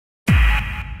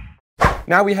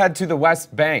Now we head to the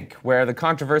West Bank, where the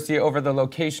controversy over the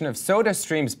location of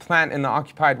SodaStream's plant in the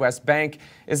occupied West Bank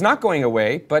is not going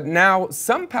away, but now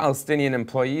some Palestinian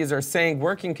employees are saying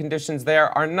working conditions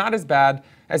there are not as bad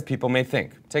as people may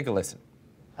think. Take a listen.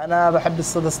 أنا بحب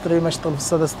السودا ستريم، أشتغل في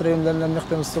السودا ستريم لأن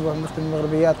بنخدم الصبح بنخدم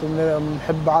المغربيات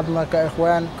وبنحب بعضنا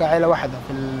كإخوان كعائلة واحدة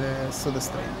في السودا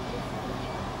ستريم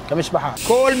كمشبحة.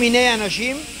 כל מיני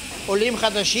אנשים, עולים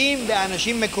חדשים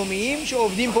ואנשים מקומיים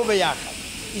שעובדים פה ביחד.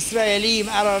 ישראלים,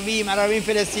 ערבים, ערבים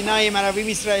פלסטינאים, ערבים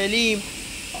ישראלים,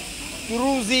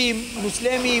 דרוזים,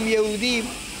 מוסלמים, יהודים,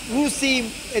 רוסים,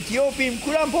 אתיופים,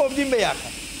 כולם פה עובדים ביחד.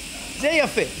 זה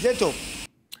יפה, זה טוב.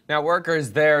 Now,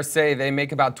 workers there say they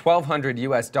make about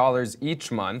 $1,200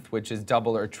 each month, which is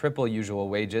double or triple usual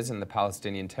wages in the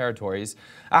Palestinian territories.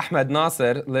 Ahmed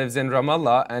Nasser lives in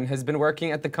Ramallah and has been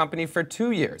working at the company for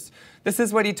 2 years. This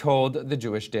is what he told the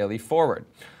Jewish Daily Forward.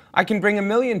 I can bring 1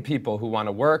 million people who want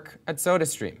to work at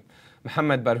SodaStream.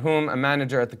 Mohammed Barhoum, a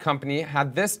manager at the company,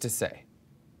 had this to say.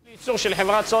 הייצור של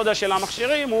חברת סודה של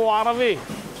המכשירים הוא ערבי.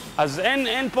 אז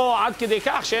אין פה עד כדי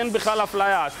כך שאין בכלל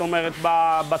אפליה. זאת אומרת,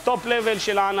 בטופ לבל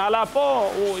של ההנהלה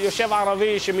פה הוא יושב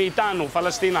ערבי שמאיתנו,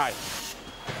 פלסטינאי.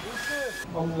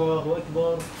 אללהו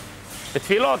אכבר.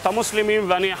 בתפילות, המוסלמים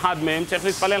ואני אחד מהם, צריך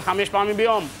להתפלל 5 פעמים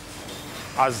ביום.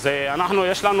 אז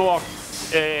יש לנו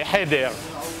חדר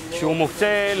שהוא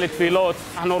מוקצה לתפילות.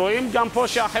 אנחנו רואים גם פה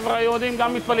שהחבר'ה היהודים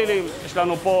גם מתפללים.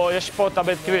 יש פה את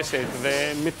הבית כנסת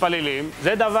ומתפללים.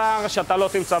 זה דבר שאתה לא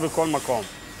תמצא בכל מקום.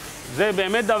 זה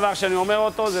באמת דבר שאני אומר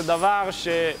אותו, זה דבר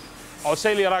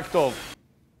שעושה לי רק טוב.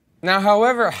 Now,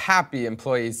 however happy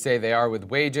employees say they are with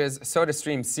wages,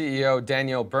 SodaStream CEO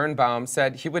Daniel Birnbaum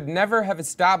said he would never have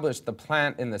established the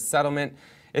plant in the settlement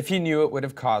if he knew it would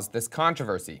have caused this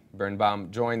controversy.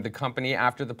 Birnbaum joined the company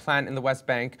after the plant in the West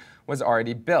Bank was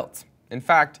already built. In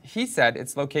fact, he said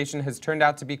its location has turned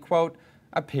out to be, quote,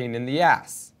 a pain in the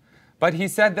ass. But he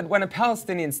said that when a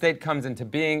Palestinian state comes into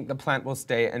being, the plant will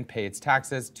stay and pay its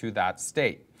taxes to that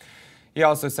state. He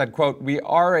also said, quote, we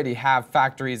already have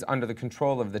factories under the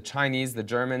control of the Chinese, the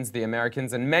Germans, the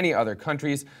Americans, and many other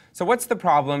countries. So what's the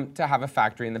problem to have a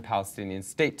factory in the Palestinian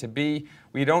state to be?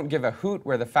 We don't give a hoot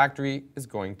where the factory is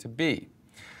going to be.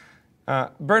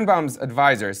 Birnbaum's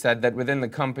advisor said that within the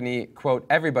company, quote,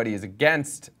 everybody is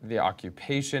against the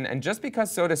occupation. And just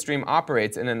because SodaStream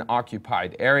operates in an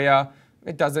occupied area,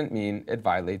 it doesn't mean it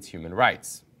violates human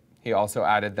rights. He also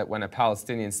added that when a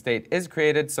Palestinian state is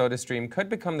created, SodaStream could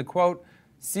become the, quote,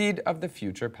 seed of the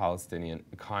future Palestinian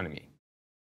economy.